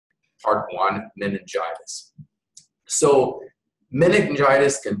Part 1, meningitis. So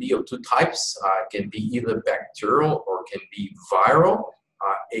meningitis can be of two types. Can be either bacterial or can be viral.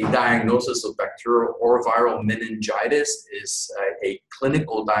 A diagnosis of bacterial or viral meningitis is a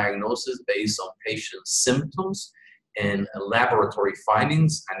clinical diagnosis based on patient's symptoms and laboratory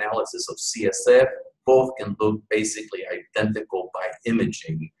findings, analysis of CSF. Both can look basically identical by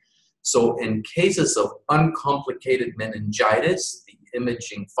imaging. So in cases of uncomplicated meningitis, the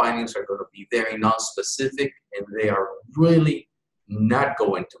imaging findings are going to be very non-specific, and they are really not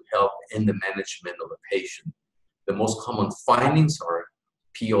going to help in the management of the patient. The most common findings are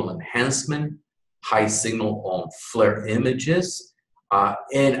PO enhancement, high signal on FLAIR images,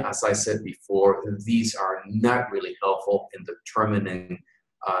 and as I said before, these are not really helpful in determining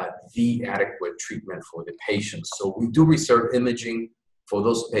the adequate treatment for the patient. So we do reserve imaging for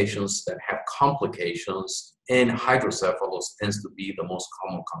those patients that have complications, and hydrocephalus tends to be the most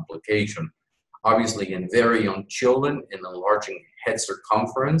common complication. Obviously, in very young children, an enlarging head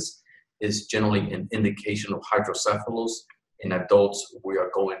circumference is generally an indication of hydrocephalus. In adults, we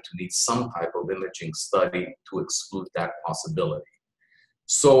are going to need some type of imaging study to exclude that possibility.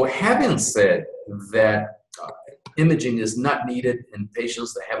 So having said that imaging is not needed in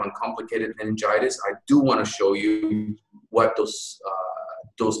patients that have uncomplicated meningitis, I do want to show you what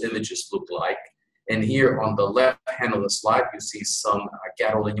those images look like. And here on the left hand of the slide, you see some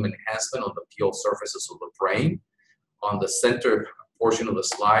gadolinium enhancement on the PO surfaces of the brain. On the center portion of the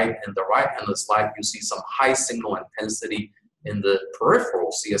slide and the right hand of the slide, you see some high signal intensity in the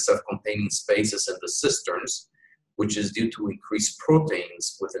peripheral CSF-containing spaces in the cisterns, which is due to increased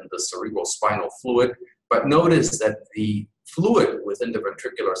proteins within the cerebral spinal fluid. But notice that the fluid within the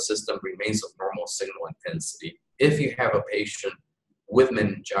ventricular system remains of normal signal intensity. If you have a patient with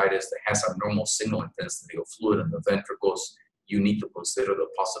meningitis that has abnormal signal intensity of fluid in the ventricles, you need to consider the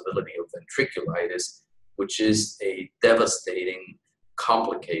possibility of ventriculitis, which is a devastating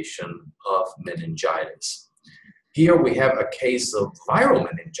complication of meningitis. Here we have a case of viral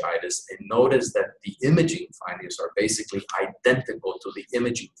meningitis, and notice that the imaging findings are basically identical to the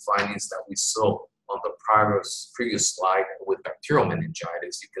imaging findings that we saw on the previous slide with bacterial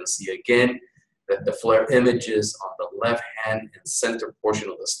meningitis. You can see again that the FLAIR images on the left hand and center portion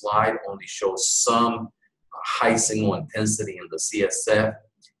of the slide only show some high signal intensity in the CSF,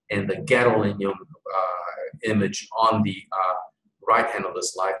 and the gadolinium image on the right hand of the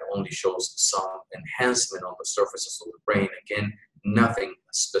slide only shows some enhancement on the surfaces of the brain. Again, nothing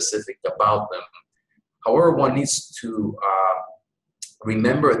specific about them. However, one needs to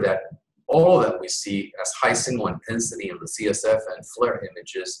remember that all that we see as high signal intensity in the CSF and FLAIR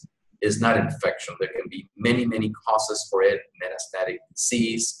images is not infection. There can be many, many causes for it: metastatic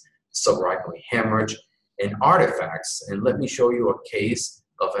disease, subarachnoid hemorrhage, and artifacts. And let me show you a case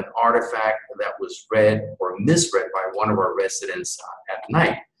of an artifact that was read or misread by one of our residents at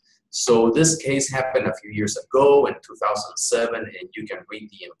night. So this case happened a few years ago in 2007, and you can read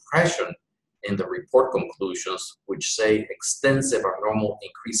the impression in the report conclusions, which say extensive abnormal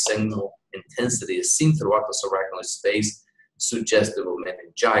increased signal intensity is seen throughout the subarachnoid space, suggestive of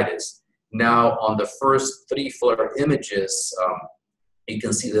meningitis. Now, on the first 3 FLAIR images, you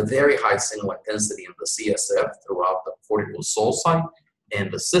can see the very high signal intensity in the CSF throughout the cortical sulci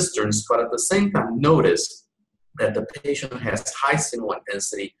and the cisterns, but at the same time, notice that the patient has high signal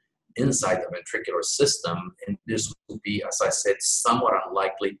intensity inside the ventricular system, and this would be, as I said, somewhat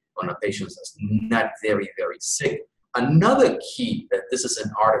unlikely on a patient that's not very, very sick. Another key that this is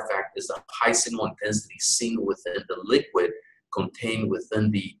an artifact is the high signal intensity seen within the liquid contained within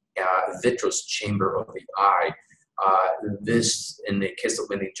the vitreous chamber of the eye. This, in the case of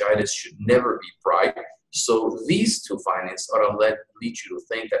meningitis, should never be bright. So these two findings ought to lead you to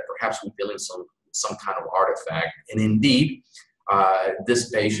think that perhaps we're dealing with some kind of artifact. And indeed, this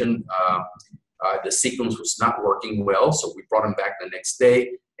patient, the sequence was not working well, so we brought him back the next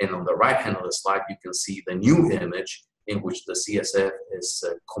day. And on the right hand of the slide, you can see the new image in which the CSF is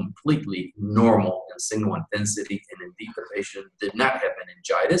completely normal in signal intensity. And indeed, the patient did not have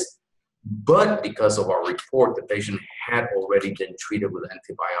meningitis, but because of our report, the patient had already been treated with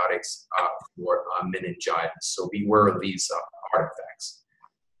antibiotics for meningitis. So beware of these artifacts.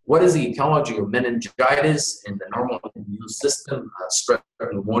 What is the etiology of meningitis in the normal immune system? Strep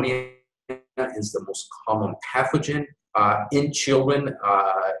pneumonia is the most common pathogen in children.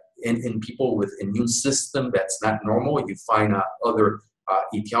 In people with immune system that's not normal, you find other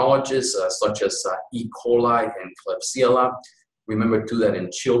etiologies such as E. coli and Klebsiella. Remember too that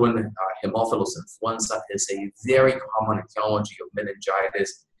in children, Haemophilus influenza is a very common etiology of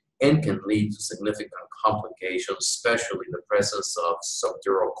meningitis, and can lead to significant complications, especially the presence of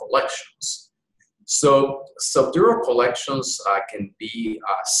subdural collections. So subdural collections can be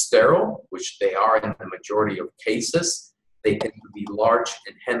sterile, which they are in the majority of cases. They tend to be large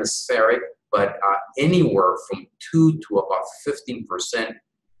and hemispheric, but anywhere from 2 to about 15%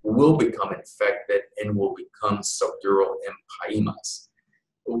 will become infected and will become subdural empyemas.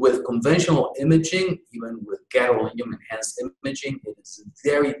 With conventional imaging, even with gadolinium-enhanced imaging, it is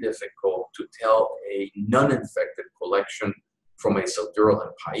very difficult to tell a non-infected collection from a subdural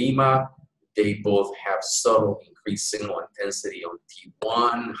empyema. They both have subtle increased signal intensity on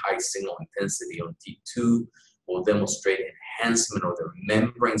T1, high signal intensity on T2, will demonstrate enhancement of their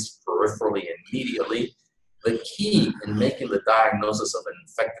membranes peripherally and medially. The key in making the diagnosis of an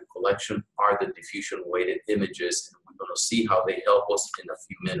infected collection are the diffusion-weighted images, and we're going to see how they help us in a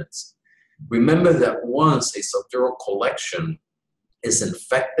few minutes. Remember that once a subdural collection is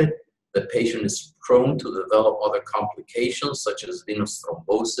infected, the patient is prone to develop other complications such as venous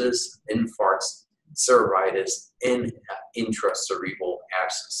thrombosis, infarcts, cerebritis, and intracerebral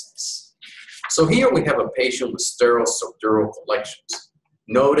abscesses. So here we have a patient with sterile subdural collections.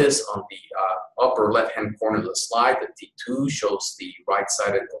 Notice on the upper left-hand corner of the slide that T2 shows the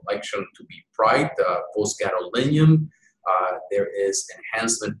right-sided collection to be bright, post-gadolinium. There is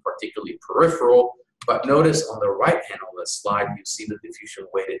enhancement, particularly peripheral. But notice on the right hand of the slide, you see the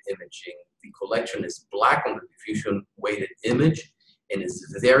diffusion-weighted imaging. The collection is black on the diffusion-weighted image and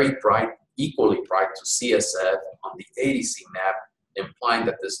is very bright, equally bright to CSF on the ADC map, implying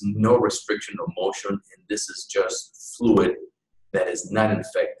that there's no restriction of motion, and this is just fluid that is not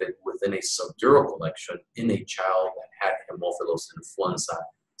infected within a subdural collection in a child that had Haemophilus influenza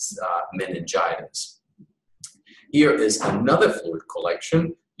meningitis. Here is another fluid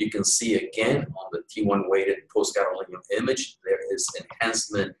collection. You can see again on the T1 weighted post-gadolinium image, there is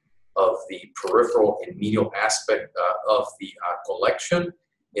enhancement of the peripheral and medial aspect of the collection.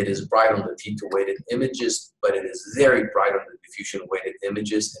 It is bright on the T2 weighted images, but it is very bright on the diffusion weighted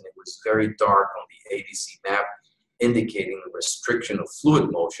images, and it was very dark on the ADC map, indicating restriction of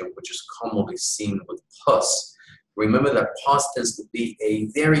fluid motion, which is commonly seen with pus. Remember that pus tends to be a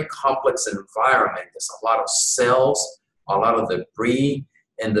very complex environment. There's a lot of cells, a lot of debris,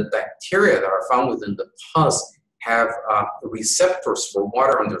 and the bacteria that are found within the pus have receptors for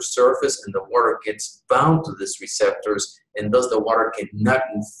water on their surface, and the water gets bound to these receptors, and thus the water cannot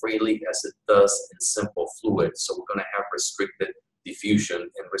move freely as it does in simple fluid. So we're going to have restricted diffusion,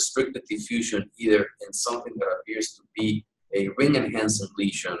 and restricted diffusion either in something that appears to be a ring-enhancing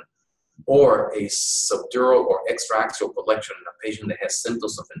lesion or a subdural or extraaxial collection in a patient that has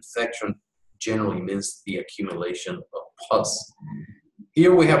symptoms of infection generally means the accumulation of pus.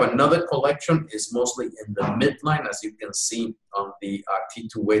 Here we have another collection. It's mostly in the midline, as you can see on the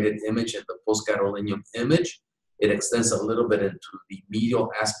T2 weighted image and the post-gadolinium image. It extends a little bit into the medial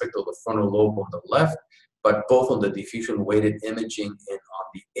aspect of the frontal lobe on the left, but both on the diffusion weighted imaging and on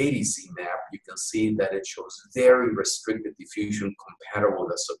the ADC map, you can see that it shows very restricted diffusion compatible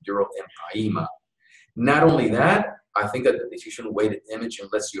with a subdural empyema. Not only that, I think that the diffusion weighted imaging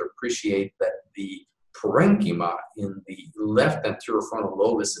lets you appreciate that the parenchyma in the left anterior frontal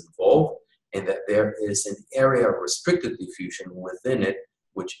lobe is involved, and that there is an area of restricted diffusion within it,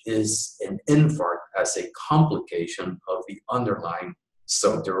 which is an infarct as a complication of the underlying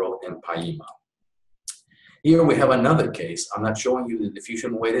subdural empyema. Here we have another case. I'm not showing you the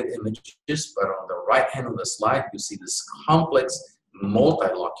diffusion weighted images, but on the right hand of the slide, you see this complex,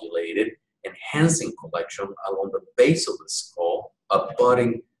 multiloculated, enhancing collection along the base of the skull,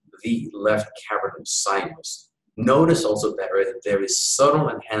 abutting the left cavernous sinus. Notice also that there is subtle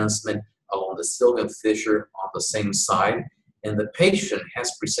enhancement along the Sylvian fissure on the same side, and the patient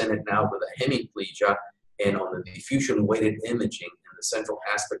has presented now with a hemiplegia, and on the diffusion weighted imaging in the central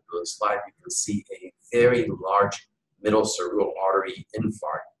aspect of the slide, you can see a very large middle cerebral artery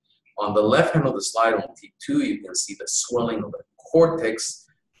infarct. On the left hand of the slide on T2, you can see the swelling of the cortex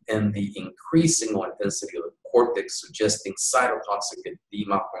and the increasing intensity of the cortex, suggesting cytotoxic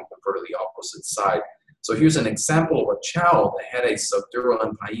edema when compared to the opposite side. So here's an example of a child that had a subdural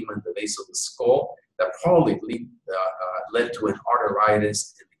empyema in the base of the skull that probably led to an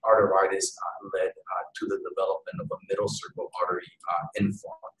arteritis, and the arteritis led to the development of a middle cerebral artery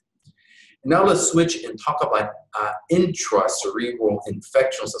infarct. Now let's switch and talk about intracerebral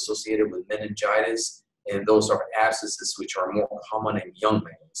infections associated with meningitis, and those are abscesses, which are more common in young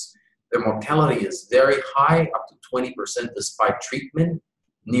males. Their mortality is very high, up to 20% despite treatment.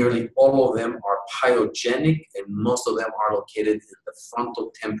 Nearly all of them are pyogenic, and most of them are located in the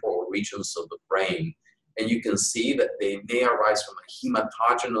frontal temporal regions of the brain. and you can see that they may arise from a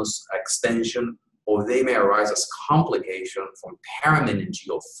hematogenous extension, or they may arise as complication from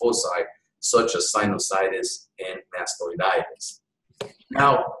parameningeal foci, such as sinusitis and mastoiditis.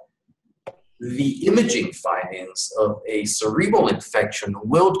 Now, the imaging findings of a cerebral infection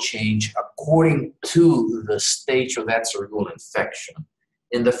will change according to the stage of that cerebral infection.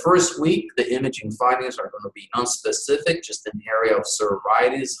 In the first week, the imaging findings are going to be nonspecific, just an area of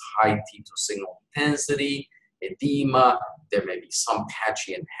cerebritis, high T2 signal intensity, edema. There may be some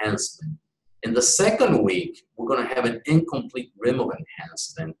patchy enhancement. In the second week, we're going to have an incomplete rim of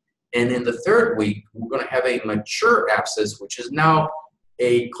enhancement. And in the third week, we're going to have a mature abscess, which is now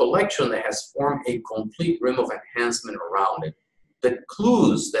a collection that has formed a complete rim of enhancement around it. The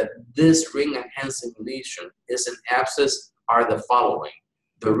clues that this ring enhancing lesion is an abscess are the following.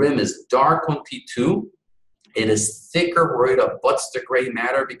 The rim is dark on T2. It is thicker where it abuts the gray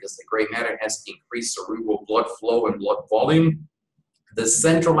matter because the gray matter has increased cerebral blood flow and blood volume. The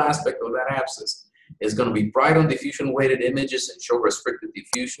central aspect of that abscess is going to be bright on diffusion weighted images and show restricted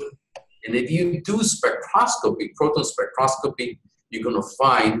diffusion. And if you do spectroscopy, proton spectroscopy, you're going to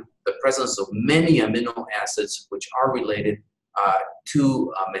find the presence of many amino acids which are related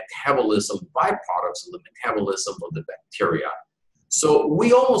to metabolism, byproducts of the metabolism of the bacteria. So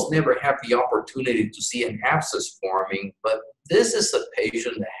we almost never have the opportunity to see an abscess forming, but this is a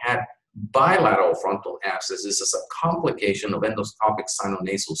patient that had bilateral frontal abscess. This is a complication of endoscopic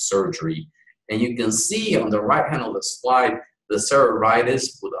sinonasal surgery. And you can see on the right hand of the slide, the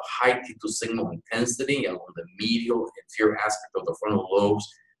cerebritis with a high T2 signal intensity along the medial inferior aspect of the frontal lobes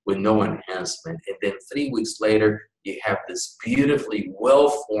with no enhancement. And then 3 weeks later, you have this beautifully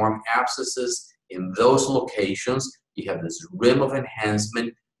well-formed abscesses in those locations. You have this rim of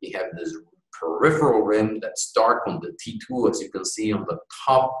enhancement. You have this peripheral rim that's dark on the T2, as you can see on the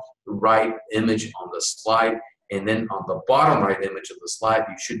top right image on the slide. And then on the bottom right image of the slide,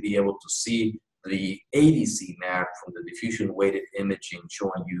 you should be able to see the ADC map from the diffusion weighted imaging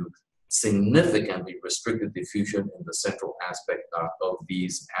showing you significantly restricted diffusion in the central aspect of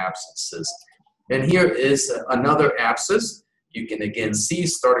these abscesses. And here is another abscess. You can again see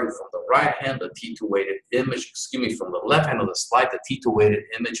starting from the right hand, the T2 weighted image, from the left hand of the slide, the T2 weighted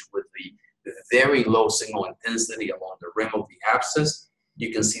image with the very low signal intensity along the rim of the abscess.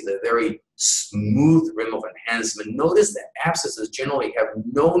 You can see the very smooth rim of enhancement. Notice that abscesses generally have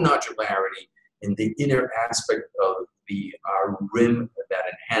no nodularity in the inner aspect of the rim that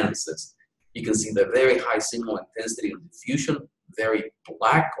enhances. You can see the very high signal intensity of diffusion, very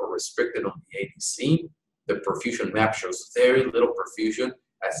black or restricted on the ADC. The perfusion map shows very little perfusion,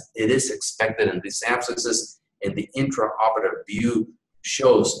 as it is expected in these abscesses, and the intraoperative view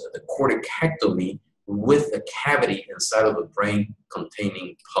shows the corticectomy with a cavity inside of the brain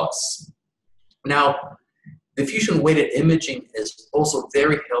containing pus. Now, diffusion weighted imaging is also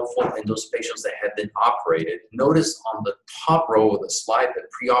very helpful in those patients that have been operated. Notice on the top row of the slide, the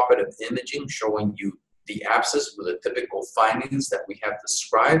preoperative imaging showing you the abscess with the typical findings that we have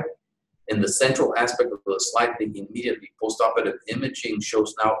described. In the central aspect of the slide, the immediately postoperative imaging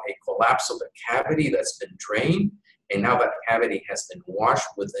shows now a collapse of the cavity that's been drained, and now that cavity has been washed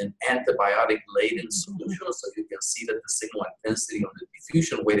with an antibiotic-laden solution. So you can see that the signal intensity on the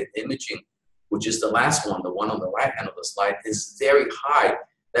diffusion weighted imaging, which is the last one, the one on the right hand of the slide, is very high.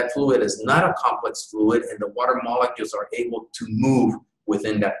 That fluid is not a complex fluid, and the water molecules are able to move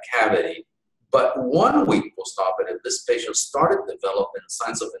within that cavity. But 1 week postoperative, this patient started developing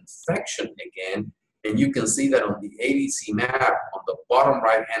signs of infection again, and you can see that on the ADC map on the bottom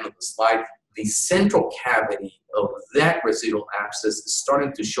right hand of the slide, the central cavity of that residual abscess is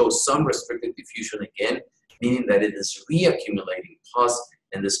starting to show some restricted diffusion again, meaning that it is reaccumulating pus,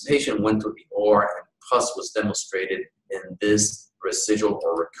 and this patient went to the OR and pus was demonstrated in this residual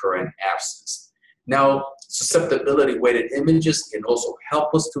or recurrent abscess. Now, susceptibility weighted images can also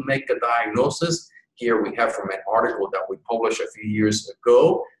help us to make a diagnosis. Here we have from an article that we published a few years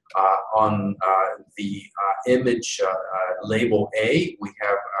ago on the image label A. We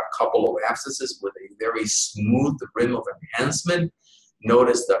have a couple of abscesses with a very smooth rim of enhancement.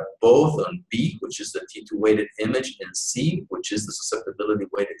 Notice that both on B, which is the T2 weighted image, and C, which is the susceptibility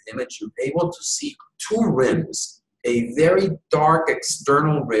weighted image, you're able to see two rims, a very dark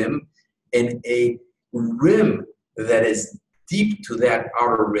external rim and a rim that is deep to that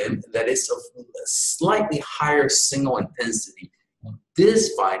outer rim that is of slightly higher signal intensity.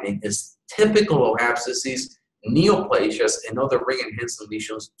 This finding is typical of abscesses. Neoplasias and other ring enhancement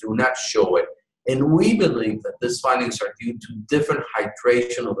lesions do not show it. And we believe that these findings are due to different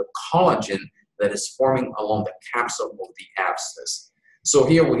hydration of the collagen that is forming along the capsule of the abscess. So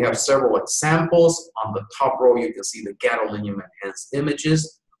here we have several examples. On the top row, you can see the gadolinium-enhanced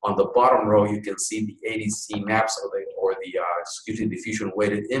images. On the bottom row, you can see the ADC maps or the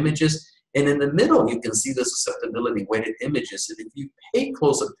diffusion-weighted images. And in the middle, you can see the susceptibility-weighted images. And if you pay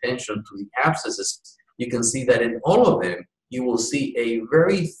close attention to the abscesses, you can see that in all of them, you will see a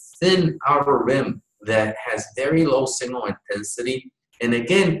very thin outer rim that has very low signal intensity. And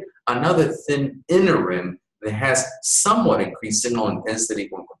again, another thin inner rim that has somewhat increased signal intensity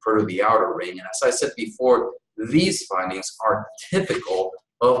when compared to the outer ring. And as I said before, these findings are typical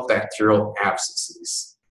of bacterial abscesses.